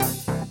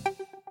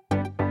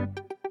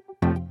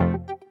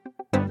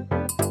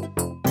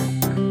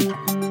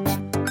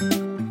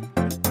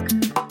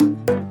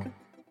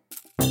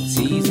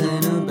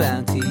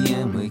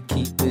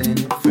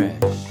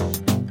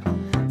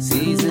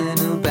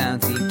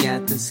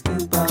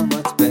scoop on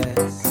what's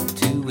best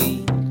to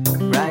eat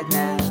right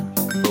now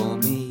for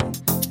me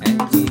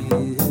and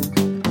you.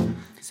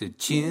 So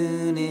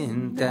tune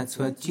in, that's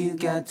what you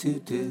got to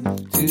do.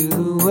 To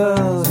the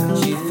world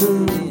of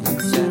food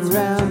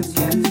surrounds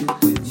you.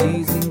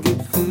 Cheese and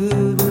good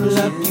food will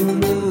up your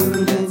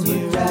mood and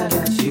your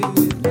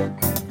attitude.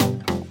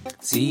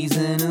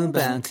 Seasonal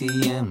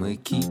bounty and we're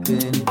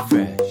keeping it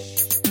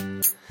fresh.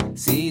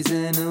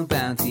 Seasonal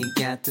bounty,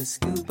 got the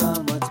scoop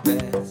on what's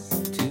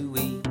best to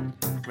eat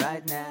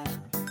right now.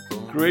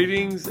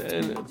 Greetings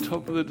and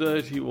top of the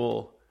day to you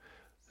all.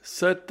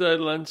 Saturday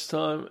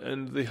lunchtime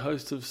and the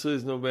host of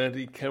Seasonal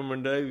Bounty,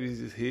 Cameron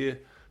Davies, is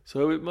here.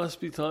 So it must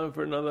be time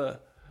for another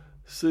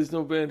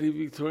Seasonal Bounty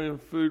Victorian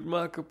Food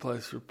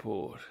Marketplace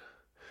report.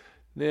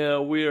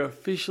 Now, we're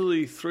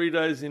officially 3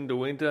 days into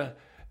winter,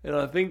 and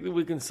I think that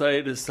we can say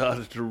it has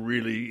started to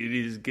it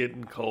is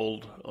getting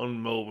cold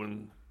on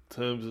Melbourne in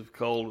terms of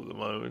cold at the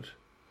moment.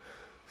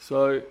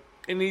 So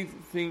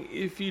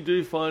if you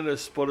do find a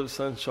spot of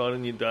sunshine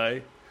in your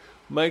day,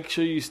 make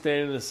sure you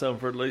stand in the sun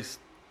for at least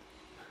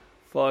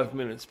 5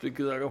 minutes,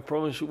 because I can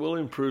promise you will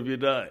improve your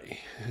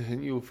day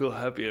and you'll feel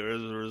happier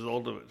as a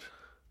result of it.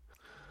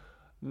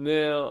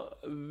 Now,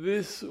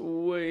 this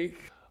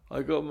week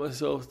I got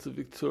myself to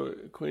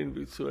Queen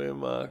Victoria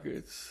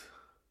Markets,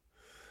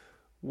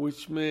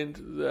 which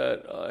meant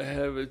that I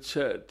have a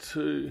chat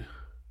to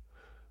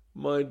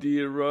my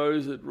dear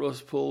Rose at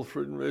Ross Paul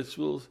Fruit and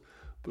Vegetables,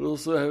 but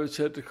also have a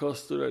chat to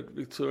Costa at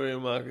Victoria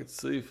Market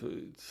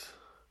Seafoods.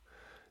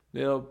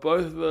 Now,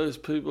 both of those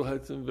people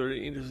had some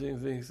very interesting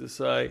things to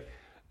say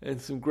and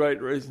some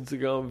great reasons to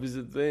go and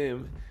visit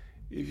them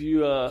if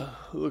you are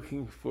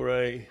looking for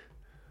a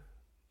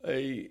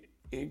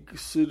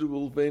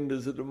suitable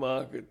vendors at a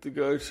market to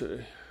go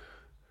to.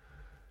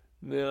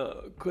 Now,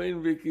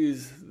 Queen Vic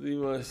is the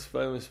most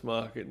famous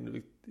market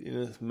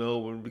in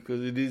Melbourne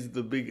because it is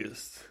the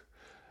biggest.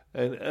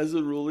 And as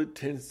a rule, it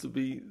tends to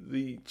be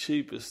the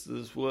cheapest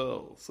as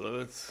well. So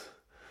that's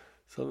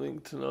something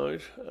to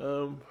note.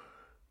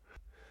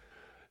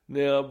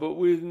 We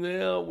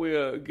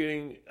are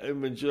getting a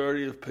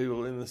majority of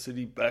people in the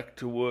city back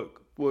to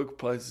work.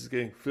 Workplaces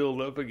getting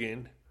filled up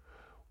again.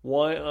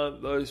 Why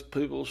aren't those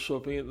people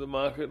shopping at the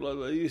market like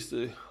they used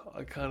to?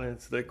 I can't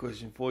answer that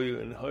question for you,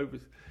 and hope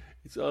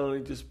it's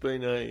only just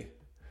been a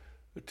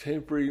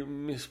temporary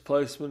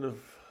misplacement of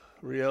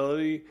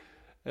reality.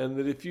 And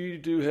that if you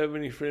do have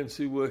any friends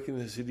who work in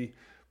the city,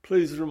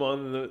 please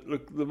remind them that,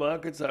 look, the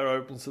markets are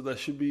open, so they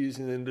should be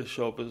using them to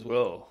shop as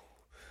well.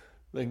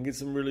 They can get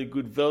some really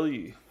good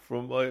value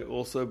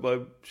by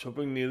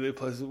shopping near their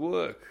place of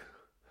work.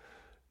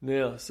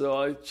 Now, so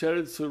I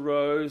chatted to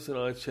Rose and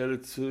I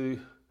chatted to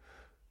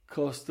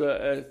Costa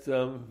at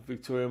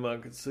Victoria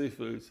Market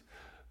Seafoods.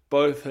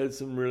 Both had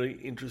some really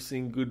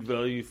interesting, good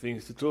value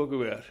things to talk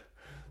about.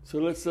 So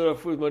let's start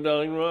off with my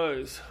darling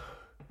Rose.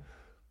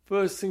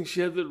 First thing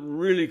she had that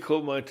really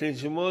caught my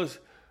attention was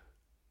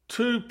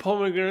 2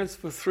 pomegranates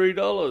for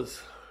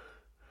 $3.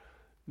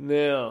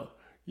 Now,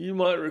 you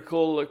might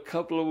recall a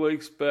couple of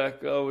weeks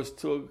back,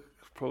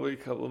 probably a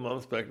couple of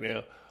months back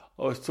now,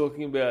 I was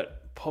talking about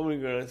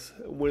pomegranates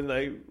when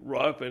they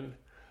ripen.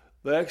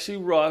 They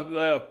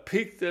are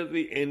picked at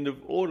the end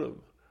of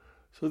autumn.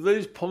 So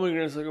these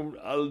pomegranates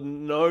are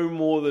no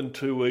more than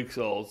 2 weeks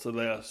old, so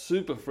they are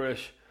super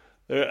fresh.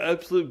 They're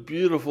absolute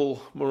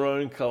beautiful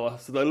maroon colour,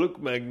 so they look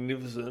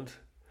magnificent.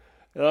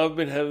 And I've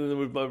been having them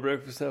with my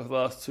breakfast now for the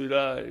last 2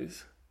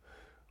 days.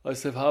 I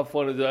just have half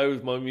one a day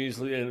with my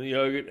muesli and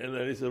yogurt, and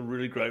that is a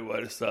really great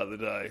way to start the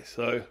day.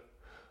 So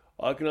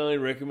I can only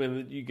recommend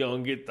that you go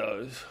and get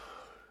those,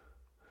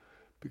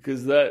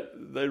 because they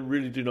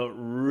really do not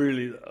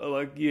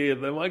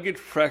they might get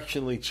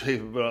fractionally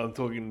cheaper, but I'm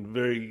talking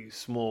very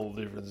small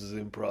differences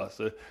in price.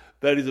 So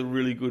that is a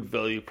really good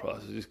value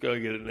price. So just go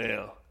get it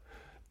now.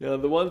 Now,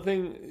 the one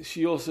thing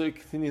she also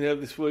continued to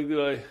have this week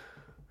that I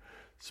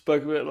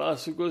spoke about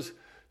last week was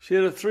she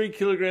had a 3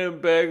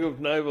 kilogram bag of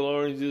navel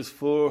oranges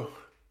for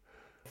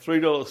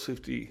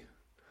 $3.50.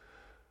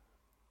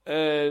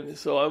 And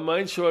so I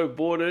made sure I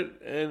bought it,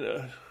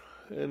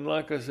 and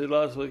like I said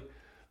last week,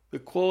 the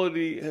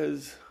quality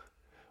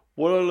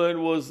what I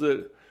learned was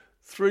that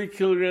 3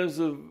 kilograms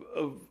of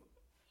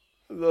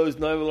those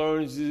navel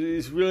oranges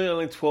is really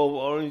only 12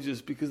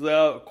 oranges, because they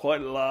are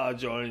quite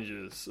large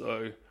oranges.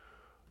 So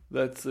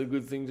that's a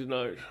good thing to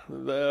note.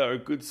 They are a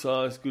good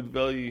size, good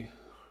value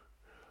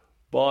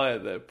buy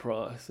at that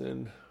price.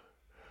 And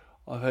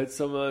I've had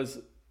some of those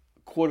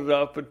quartered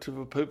up for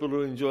people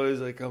to enjoy as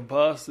they come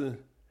past. And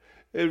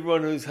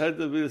everyone who's had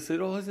the bit has said,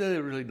 "Oh,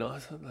 they're really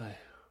nice, aren't they?"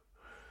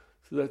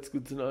 So that's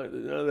good to know.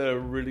 They're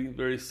really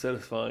very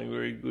satisfying,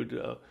 very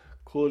good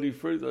quality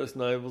fruit, those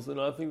navels.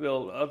 And I think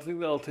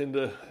they'll tend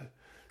to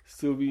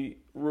still be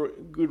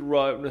good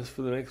ripeness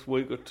for the next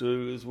week or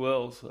two as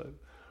well. So.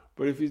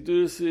 But if you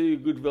do see a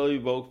good value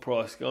bulk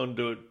price, go and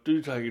do it.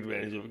 Do take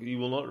advantage of it. You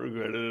will not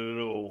regret it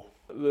at all.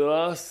 The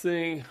last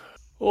thing,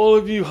 all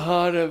of you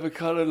hard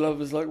avocado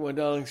lovers like my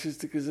darling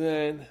sister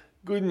Kazan,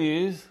 good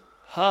news,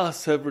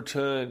 Haas have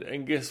returned,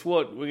 and guess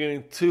what? We're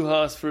getting 2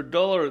 Haas for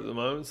 $1 at the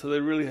moment, so they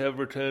really have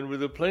returned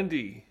with a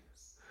plenty,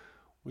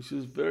 which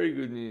is very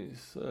good news.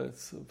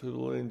 So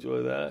people will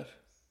enjoy that.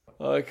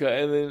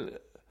 Okay, and then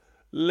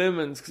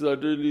lemons, because I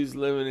do use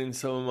lemon in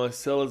some of my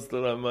salads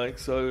that I make.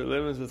 So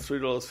lemons were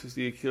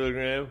 $3.50 a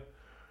kilogram.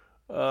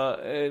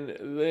 And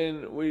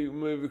then we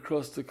move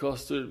across to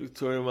Costa at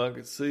Victoria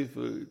Market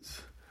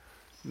Seafoods.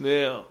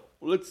 Now,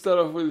 let's start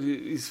off with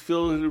his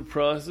filleted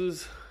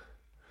prices.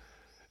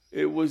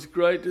 It was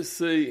great to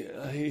see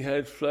he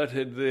had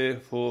flathead there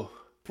for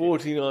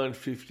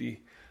 $49.50.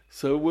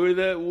 So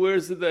where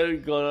is it that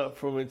had gone up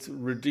from its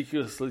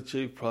ridiculously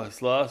cheap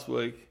price last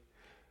week?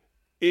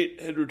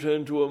 It had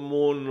returned to a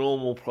more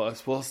normal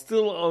price, while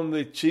still on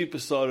the cheaper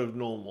side of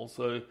normal.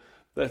 So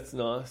that's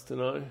nice to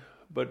know,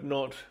 but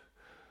not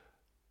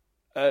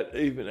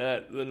even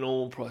at the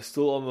normal price,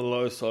 still on the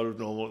low side of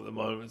normal at the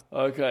moment.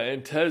 Okay,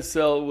 and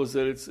Tadsal was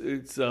at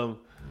its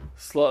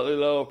slightly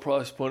lower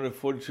price point of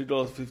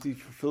 $42.50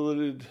 for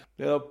filleted.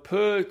 Now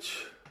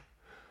perch,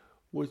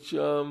 which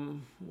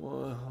I'll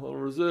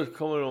reserve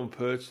comment on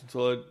perch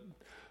until I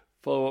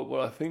follow up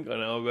what I think I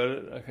know about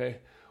it. Okay,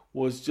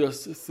 was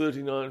just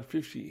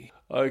 $39.50.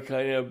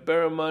 Okay, now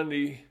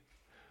barramundi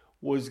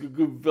was a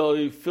good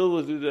value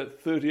filleted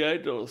at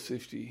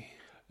 $38.50.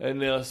 And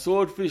now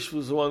swordfish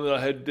was the one that I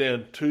had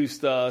down 2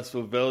 stars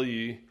for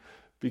value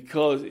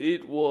because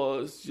it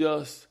was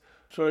just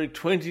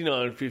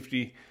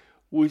 $29.50,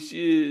 which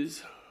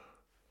is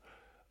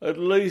at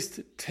least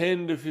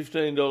 $10 to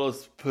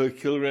 $15 per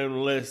kilogram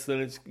less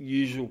than its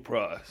usual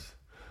price.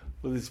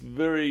 With this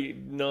very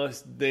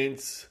nice,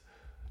 dense,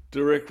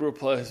 direct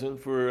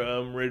replacement for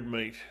red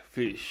meat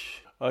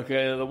fish.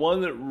 Okay, now the one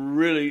that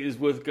really is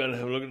worth going to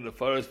have a look at the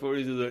photos for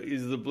is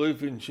the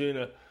bluefin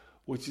tuna,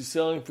 which is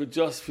selling for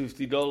just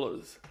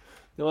 $50.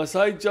 Now I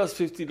say just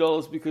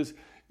 $50 because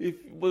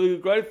the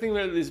great thing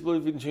about this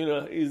bluefin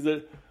tuna is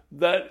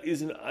that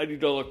is an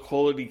 $80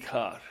 quality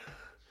cut.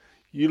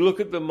 You look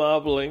at the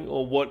marbling,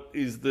 or what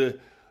is the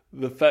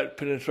fat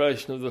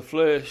penetration of the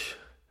flesh,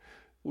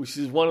 which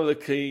is one of the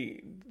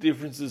key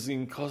differences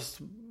in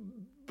cost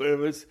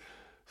benefits.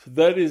 So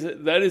that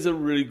is a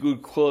really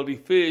good quality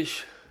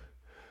fish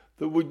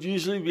that would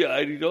usually be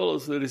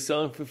 $80 that is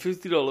selling for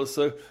 $50.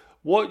 So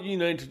what you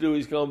need to do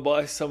is go and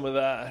buy some of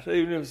that,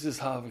 even if it's just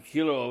half a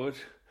kilo of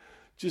it,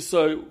 just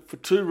so for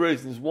 2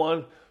 reasons.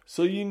 One,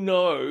 so you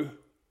know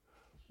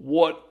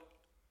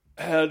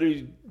how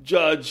to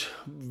judge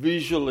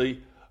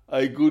visually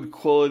a good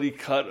quality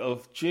cut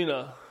of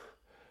tuna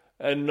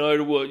and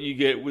know what you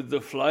get with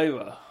the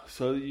flavour,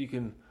 so that you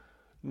can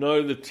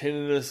know the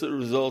tenderness that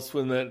results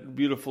when that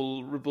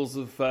beautiful ripples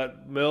of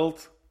fat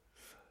melt,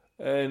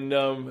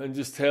 and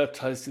just how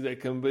tasty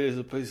that can be as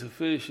a piece of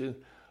fish. And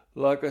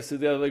like I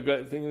said, the other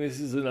great thing, this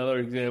is another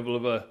example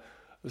of a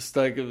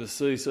steak of the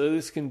sea. So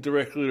this can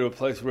directly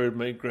replace red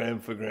meat gram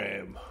for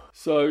gram.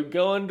 So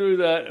go and do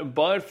that and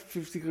buy it for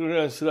 50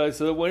 kilograms today,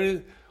 so that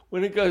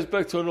when it goes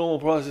back to a normal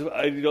price of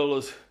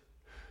 $80,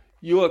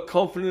 you are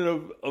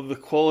confident of the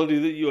quality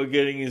that you are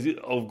getting is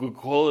of good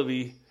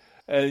quality,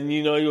 and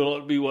you know you'll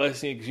not be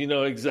wasting it because you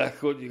know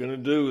exactly what you're going to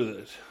do with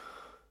it.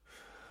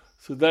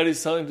 So that is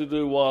something to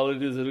do while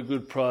it is at a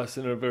good price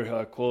and a very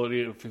high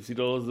quality at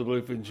 $50, the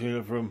bluefin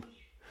tuna from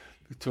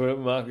Victoria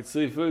Market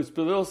Seafoods.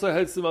 But they also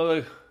had some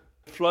other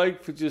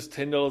flake for just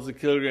 $10 a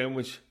kilogram,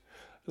 which,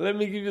 let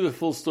me give you the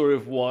full story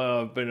of why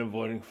I've been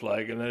avoiding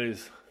flake, and that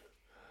is,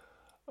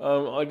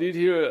 I did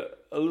hear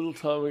a little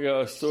time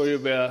ago a story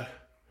about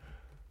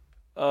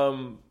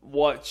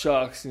white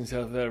sharks in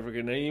South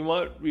Africa. Now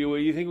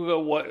you think we've got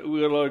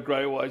a lot of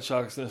great white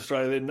sharks in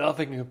Australia. They're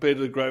nothing compared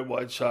to the great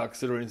white sharks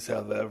that are in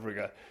South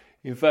Africa.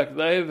 In fact,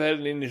 they have had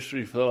an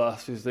industry for the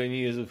last 15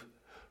 years of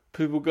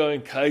people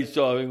going cage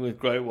diving with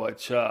great white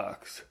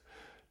sharks.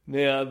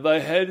 Now,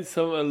 they had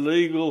some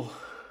illegal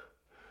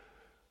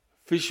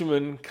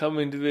fishermen come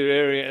into their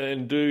area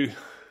and do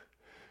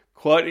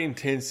quite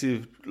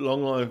intensive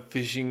longline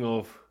fishing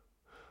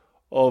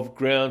of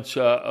ground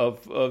shark,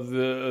 of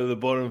the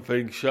bottom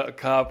feeding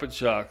carpet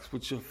sharks,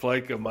 which a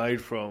flake are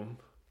made from.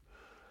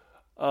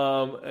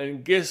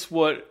 And guess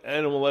what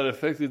animal that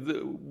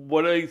affected?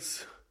 What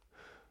eats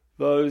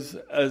those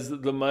as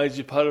the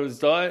major part of its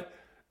diet?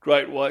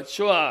 Great white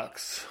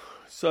sharks.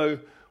 So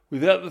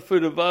without the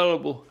food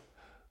available,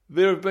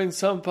 there have been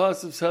some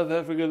parts of South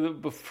Africa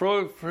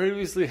that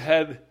previously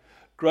had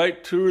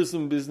great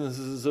tourism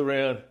businesses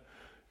around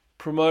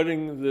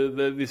promoting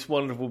this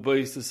wonderful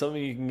beast as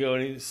something you can go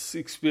and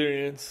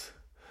experience,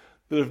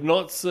 that have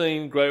not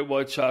seen great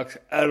white sharks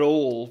at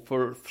all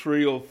for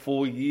 3 or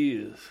 4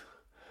 years.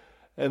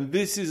 And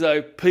this is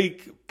a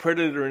peak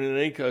predator in an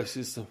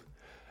ecosystem.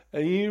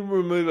 And you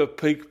remove a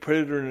peak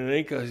predator in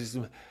an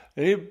ecosystem,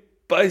 and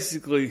it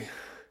basically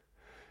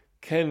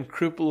can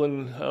cripple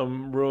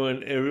and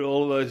ruin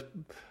all of those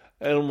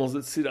animals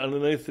that sit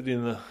underneath it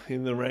in the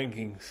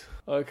rankings.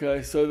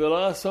 Okay, so the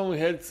last one we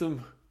had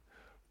some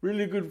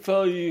really good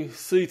value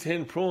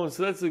C10 prawns.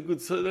 So that's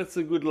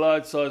a good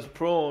large size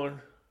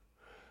prawn.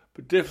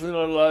 but definitely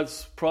not a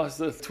large price.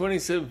 The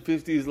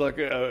 $27.50 is like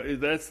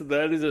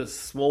that is a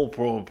small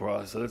prawn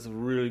price, so that's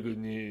really good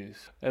news.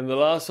 And the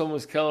last one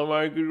was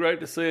calamari. Great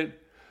to see it.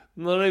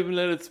 Not even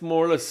that, it's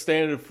more or less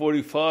standard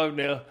 45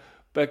 now,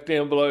 back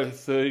down below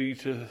 30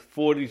 to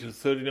 40 to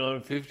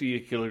 39.50 a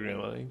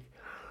kilogram, I think.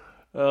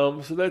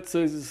 So that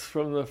sees us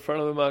from the front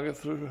of the market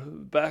through the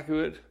back of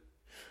it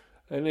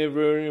and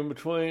everywhere in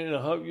between. And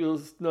I hope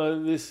you'll know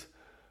that this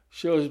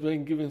show has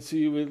been given to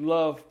you with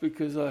love,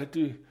 because I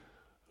do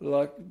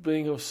like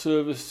being of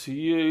service to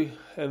you,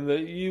 and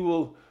that you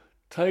will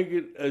take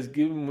it as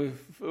given with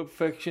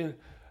affection,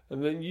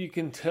 and that you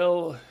can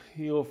tell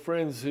your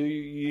friends who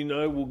you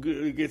know will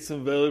get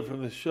some value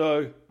from the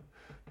show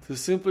to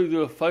simply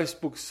do a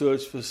Facebook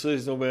search for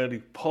Seasonal Bounty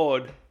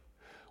Pod,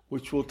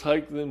 which will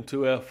take them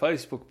to our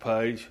Facebook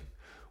page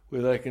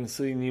where they can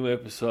see new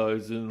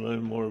episodes and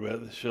learn more about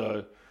the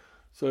show.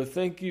 So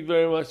thank you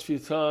very much for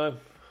your time.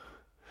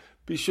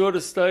 Be sure to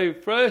stay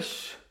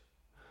fresh,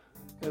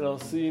 and I'll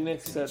see you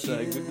next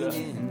Saturday. Good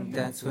day.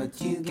 That's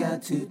what you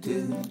got to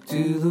do.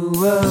 To the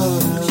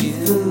world,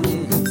 food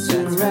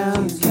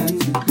around you.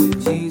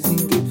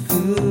 Choosing good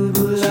food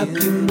will up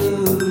your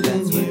mood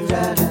and your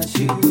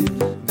attitude.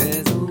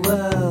 There's a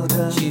world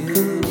of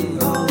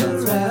food all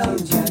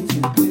around you.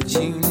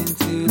 Tune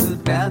into the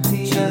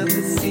bounty of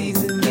the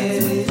season,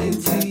 get it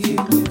into you.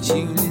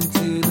 Tune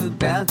into the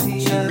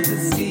bounty of the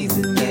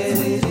season, get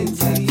it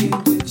into you.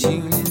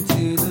 Tune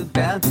into the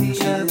bounty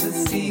of the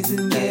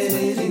season, get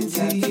it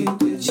into you.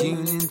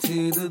 Tune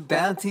into the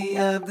bounty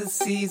of the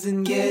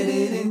season, get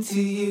it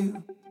into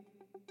you.